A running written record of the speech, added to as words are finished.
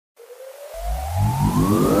Welcome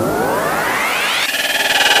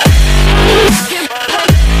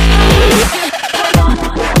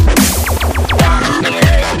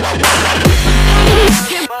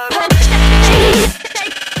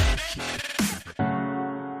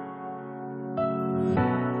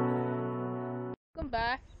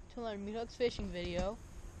back to another Meathooks fishing video.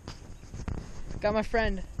 Got my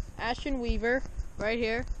friend Ashton Weaver right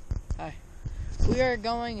here. Hi. We are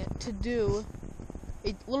going to do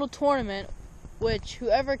a little tournament, which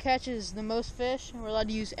whoever catches the most fish, we're allowed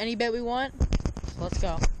to use any bait we want. So let's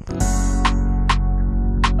go.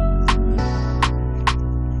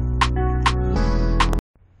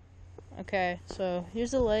 Okay, so here's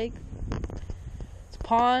the lake. It's a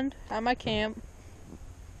pond at my camp.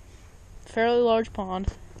 Fairly large pond.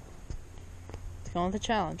 Let's go on with the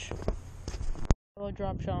challenge. A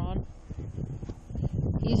drop shot on.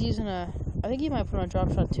 He's using I think he might put on a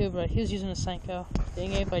drop shot too, but he was using a Senko.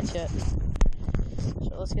 Didn't get bites yet.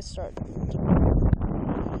 So let's get started.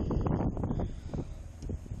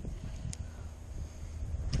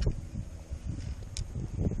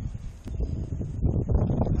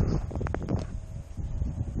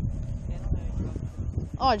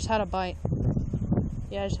 Oh, I just had a bite.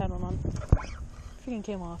 Yeah, I just had one on. Freaking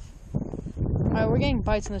came off. Alright, we're getting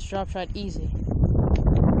bites in this drop shot easy.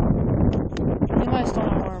 He might have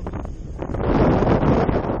stolen a worm.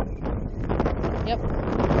 Yep.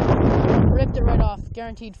 Ripped it right off.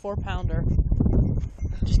 Guaranteed 4-pounder.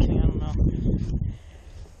 Just kidding, I don't know.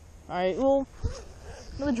 Alright, well,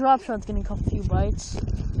 the drop shot's getting a few bites.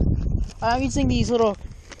 I'm using these little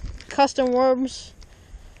custom worms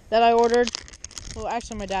that I ordered. Well,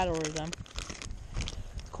 actually, my dad ordered them.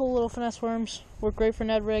 Cool little finesse worms. Work great for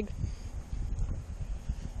Ned rig.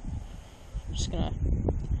 I'm just gonna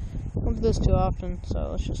don't do this too often, so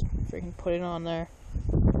let's just freaking put it on there.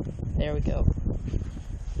 There we go.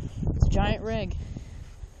 It's a giant rig.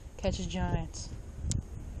 Catches giants.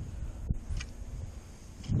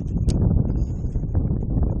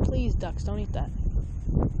 Please, ducks, don't eat that.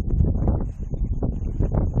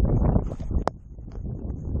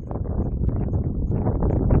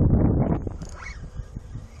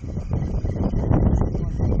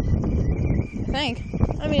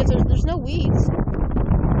 I mean, there's no weeds.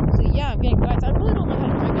 So yeah, I'm getting bites. I really don't know how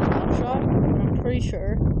to rig a drop shot. I'm pretty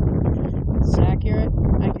sure it's accurate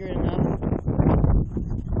enough.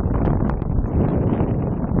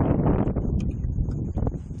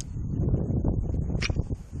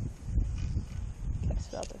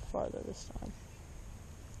 Cast it out there farther this time.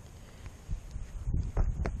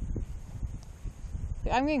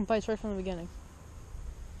 Okay, I'm getting bites right from the beginning.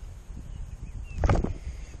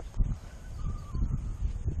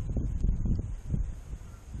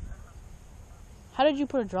 How did you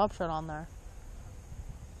put a drop shot on there?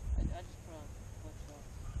 I just put on a flip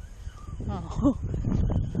shot. Oh.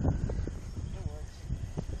 It works.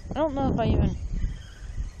 I don't know if I even...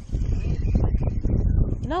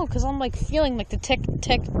 No, because I'm like feeling like the tick,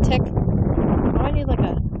 tick, tick. Oh, I need like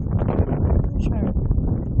a...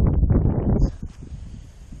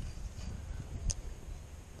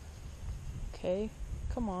 Okay,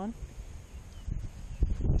 come on.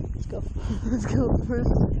 Let's go. Let's go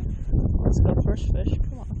first. Let's go first fish.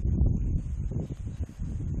 Come on.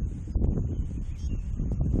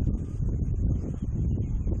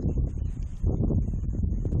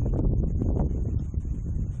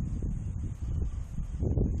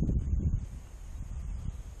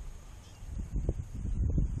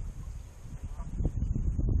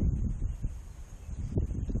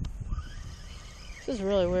 This is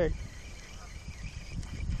really weird.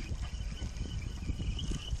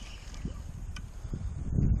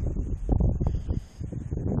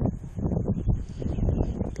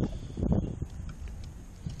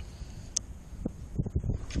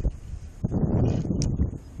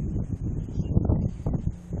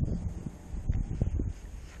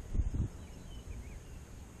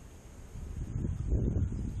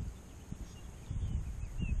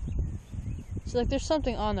 So like there's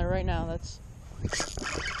something on there right now that's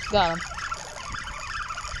got him.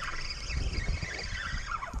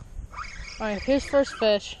 Alright, here's first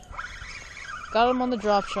fish. Got him on the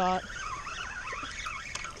drop shot.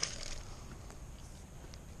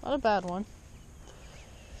 Not a bad one.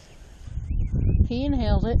 He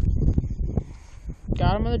inhaled it.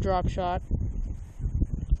 Got him on the drop shot.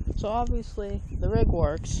 So obviously the rig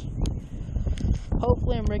works.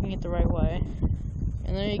 Hopefully I'm rigging it the right way.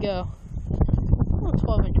 And there you go. A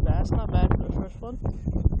 12-inch bass, not bad for the first one.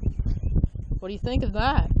 What do you think of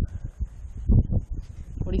that?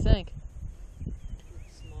 What do you think?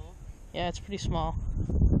 Small. Yeah, it's pretty small.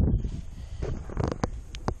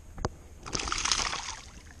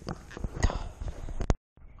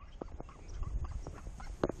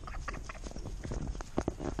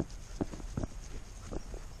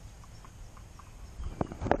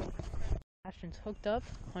 Ashton's hooked up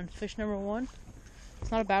on fish number 1.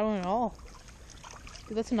 It's not a bad one at all.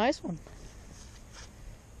 Dude, that's a nice one.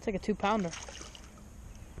 It's like a 2-pounder.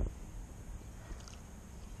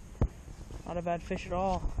 Not a bad fish at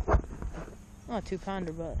all. Not a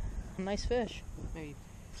 2-pounder, but a nice fish. Maybe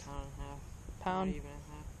pound and a half. Pound. Not even a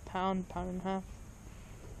half. Pound and a half.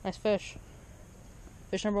 Nice fish.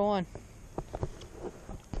 Fish number 1.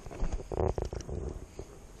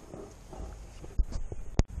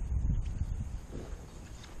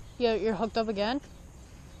 Yeah, you're hooked up again?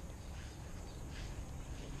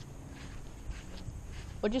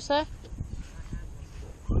 What'd you say?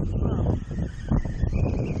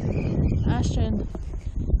 Ashton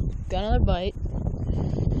got another bite.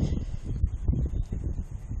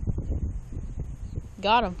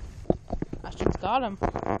 Got him. Ashton's got him.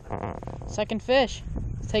 Second fish.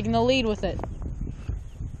 He's taking the lead with it.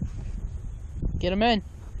 Get him in.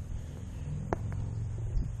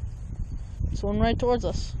 Swim right towards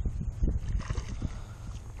us.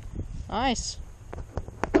 Nice.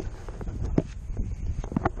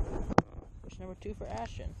 Fish number 2 for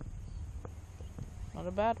Ashton. Not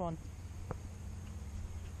a bad one.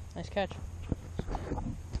 Nice catch.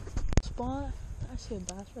 Spot. I see a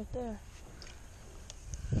bass right there.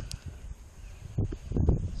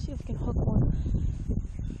 See if we can hook one.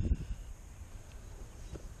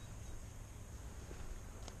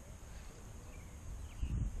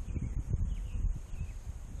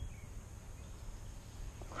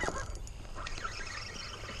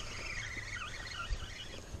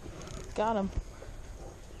 Got him.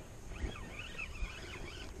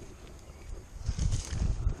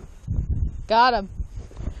 Got him.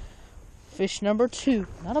 Fish number 2.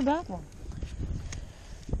 Not a bad one.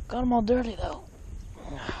 Got him all dirty though.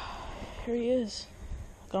 Here he is.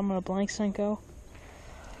 Got him on a blank Senko.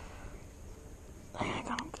 I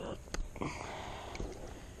got him good.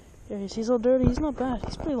 There he is. He's all dirty. He's not bad.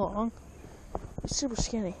 He's pretty long. He's super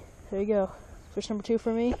skinny. There you go. Fish number 2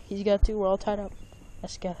 for me. He's got 2. We're all tied up.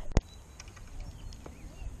 Let's get it.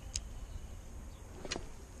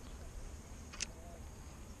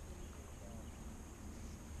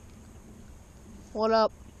 What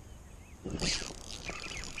up? I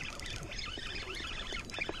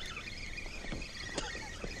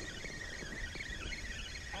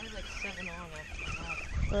was like 7 on after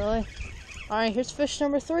that. Really? Alright, here's fish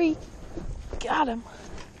number 3. Got him.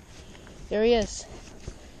 There he is.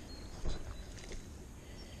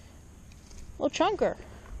 Little chunker.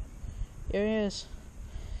 There he is.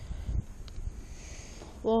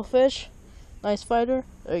 Little fish. Nice fighter.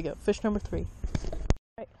 There you go. Fish number 3.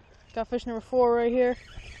 Alright, got fish number 4 right here.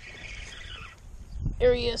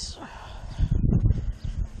 There he is.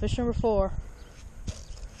 Fish number 4.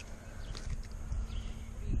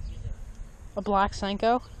 A black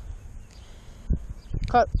Senko.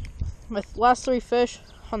 Caught my last 3 fish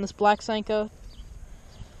on this black Senko.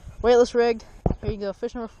 Weightless rigged. Here you go,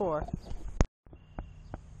 fish number 4.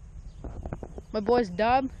 My boy's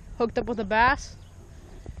Dub, hooked up with a bass.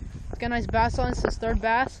 He's got a nice bass on, it's his 3rd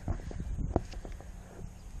bass.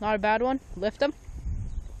 Not a bad one. Lift him.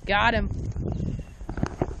 Got him.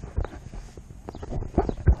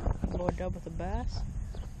 Boy Dub with a bass.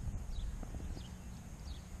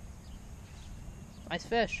 Nice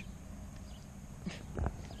fish.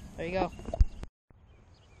 There you go.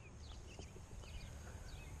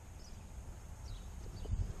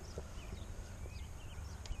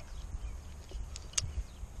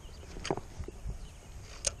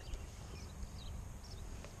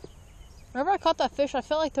 Whenever I caught that fish, I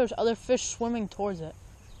felt like there was other fish swimming towards it.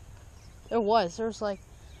 There was like,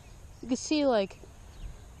 you could see like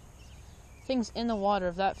things in the water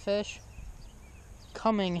of that fish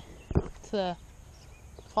coming to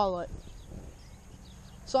follow it.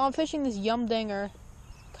 So I'm fishing this yum dinger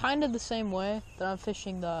kind of the same way that I'm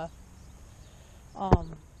fishing the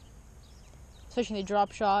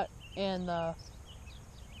drop shot and the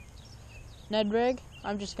Ned rig.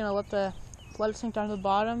 I'm just gonna let it sink down to the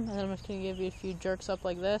bottom, and then I'm just gonna give you a few jerks up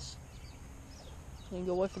like this. And you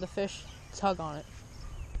go wait for the fish to tug on it.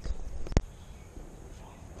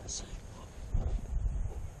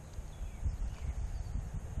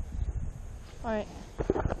 Alright.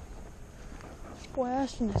 Boy,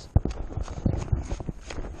 Ashton is.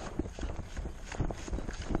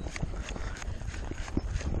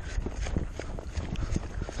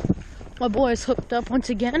 My boy is hooked up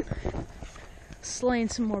once again. Slaying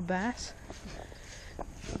some more bass.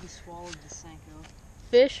 He swallowed the Senko.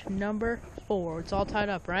 Fish number 4. It's all tied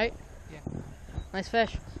up, right? Yeah. Nice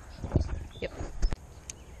fish. Yep.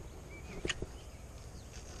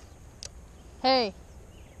 Hey,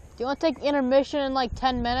 do you want to take intermission in like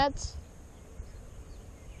 10 minutes?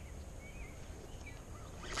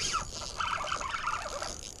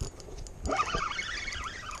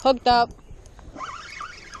 Hooked up.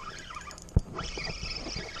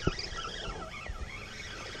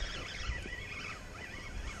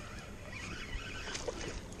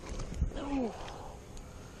 Ooh.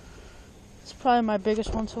 It's probably my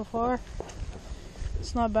biggest one so far.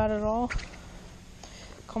 It's not bad at all.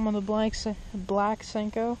 Come on the black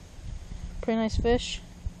Senko. Pretty nice fish.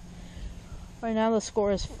 Right now the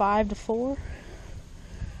score is 5-4.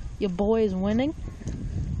 Your boy is winning.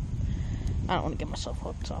 I don't want to get myself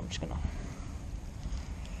hooked, so I'm just gonna.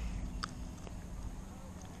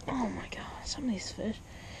 Oh my god, some of these fish.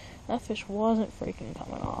 That fish wasn't freaking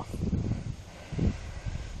coming off.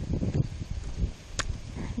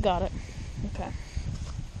 Got it. Okay.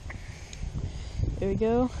 Here we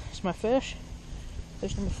go. Here's my fish.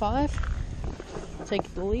 Fish number 5.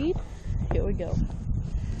 Take the lead. Here we go.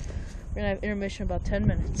 We're gonna have intermission in about 10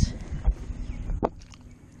 minutes.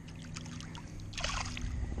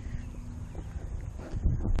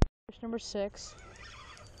 Fish number 6.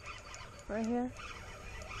 Right here.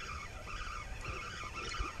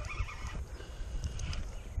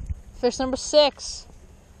 Fish number 6.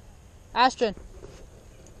 Ashton.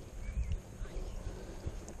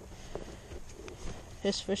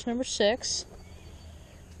 Here's fish number 6.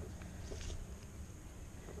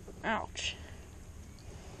 Ouch.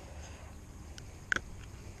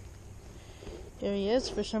 Here he is,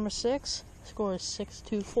 fish number 6. Score is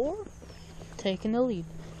 6-4. Taking the lead.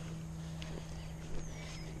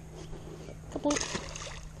 Couple.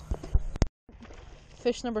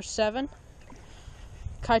 Fish number 7.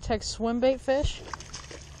 Kitech swim bait fish.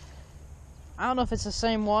 I don't know if it's the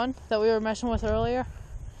same one that we were messing with earlier,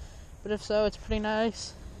 but if so, it's pretty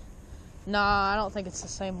nice. Nah, I don't think it's the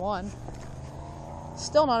same one.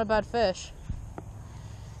 Still not a bad fish.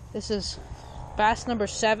 This is bass number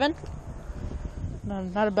 7.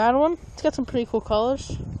 Not a bad one. It's got some pretty cool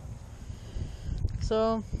colors.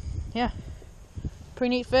 So, yeah.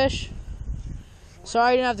 Pretty neat fish.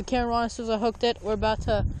 Sorry I didn't have the camera on as soon as I hooked it. We're about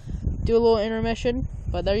to do a little intermission.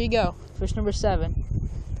 But there you go. Fish number 7.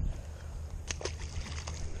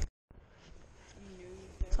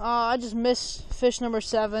 I just missed fish number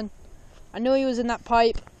 7. I knew he was in that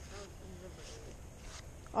pipe.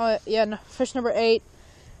 Oh, yeah, no, fish number 8.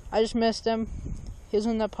 I just missed him. He was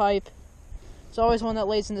in that pipe. There's always one that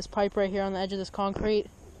lays in this pipe right here on the edge of this concrete.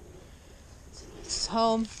 It's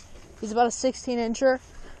home. He's about a 16-incher.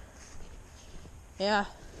 Yeah.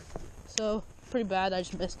 So, pretty bad. I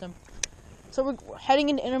just missed him. So, we're heading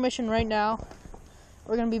into intermission right now.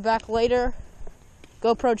 We're going to be back later.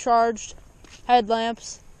 GoPro charged.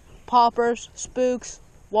 Headlamps. Poppers. Spooks.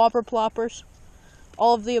 Whopper ploppers.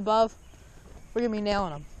 All of the above. We're going to be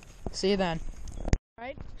nailing them. See you then.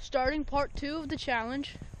 Alright, starting part 2 of the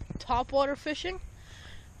challenge. Topwater fishing.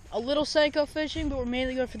 A little Senko fishing, but we're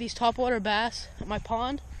mainly going for these topwater bass at my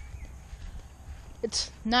pond.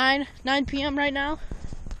 It's 9 p.m. right now.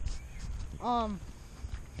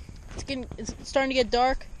 It's starting to get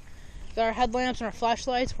dark. Got our headlamps and our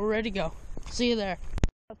flashlights. We're ready to go. See you there.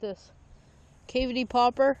 Got this KVD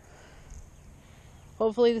popper.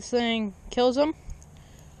 Hopefully this thing kills them.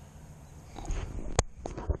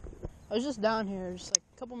 I was just down here just like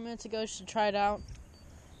a couple minutes ago just to try it out.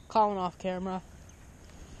 Calling off camera.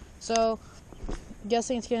 So, I'm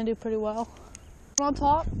guessing it's going to do pretty well. On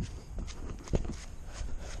top.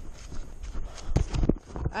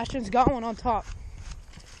 Ashton's got one on top.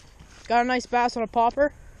 Got a nice bass on a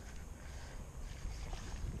popper.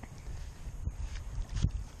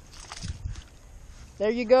 There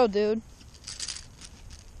you go, dude.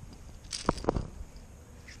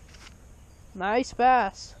 Nice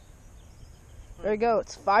bass. There you go.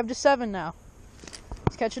 It's 5-7 now.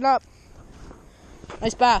 It's catching up.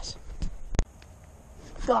 Nice bass.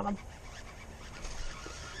 Got him.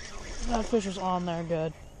 That fish was on there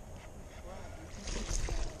good.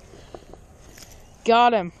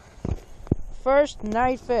 Got him. First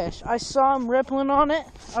night fish. I saw him rippling on it.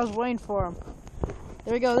 I was waiting for him.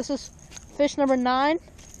 There we go. This is fish number 9.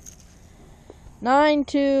 9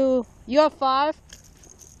 to... You have 5?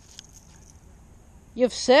 You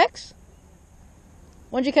have 6?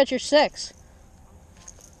 When'd you catch your 6?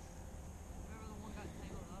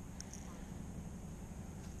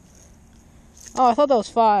 Oh, I thought that was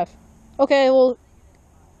 5. Okay, well,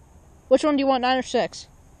 which one do you want, 9 or 6?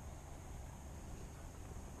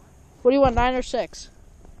 What do you want, 9 or 6?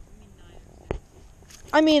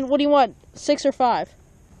 I mean, what do you want, 6 or 5?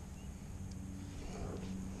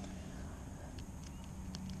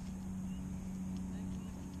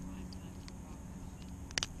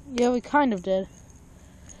 Yeah, we kind of did.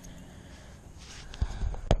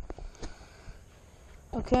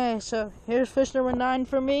 Okay, so here's fish number 9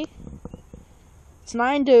 for me. It's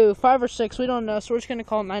 9 to 5 or 6. We don't know, so we're just gonna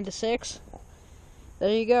call it 9 to 6. There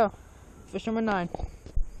you go. Fish number 9.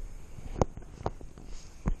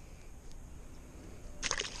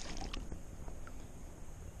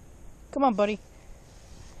 Come on, buddy.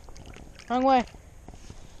 Wrong way.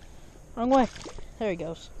 Wrong way. There he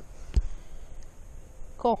goes.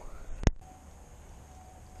 Cool.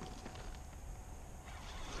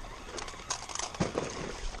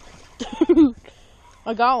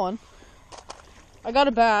 I got one. I got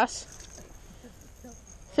a bass.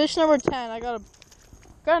 Fish number 10. I got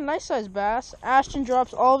a nice sized bass. Ashton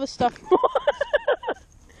drops all of his stuff.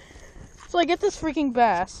 So I get this freaking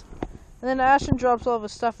bass, and then Ashton drops all of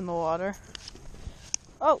his stuff in the water.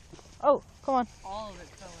 Oh, come on. All of it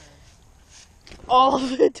fell in. All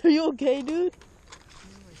of it? Are you okay, dude?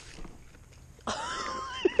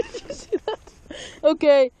 Did you see that?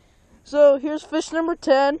 Okay, so here's fish number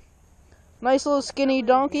 10. Nice little skinny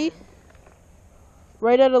donkey.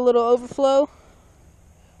 Right at a little overflow.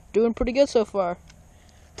 Doing pretty good so far.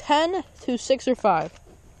 10 to 6 or 5.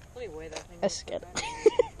 Let me weigh that thing. Let's get it.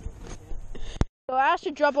 So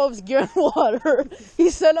Ashton dropped all of his gear in the water. He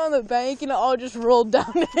sat on the bank and it all just rolled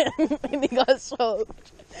down to him and he got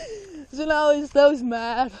soaked. So now that was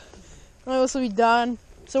mad. And this will be done.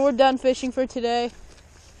 So we're done fishing for today.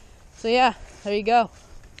 So yeah, there you go.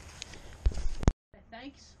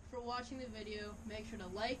 Thanks for watching the video. Make sure to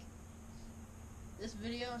like this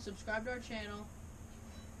video and subscribe to our channel.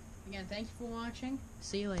 Again, thanks for watching.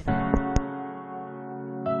 See you later.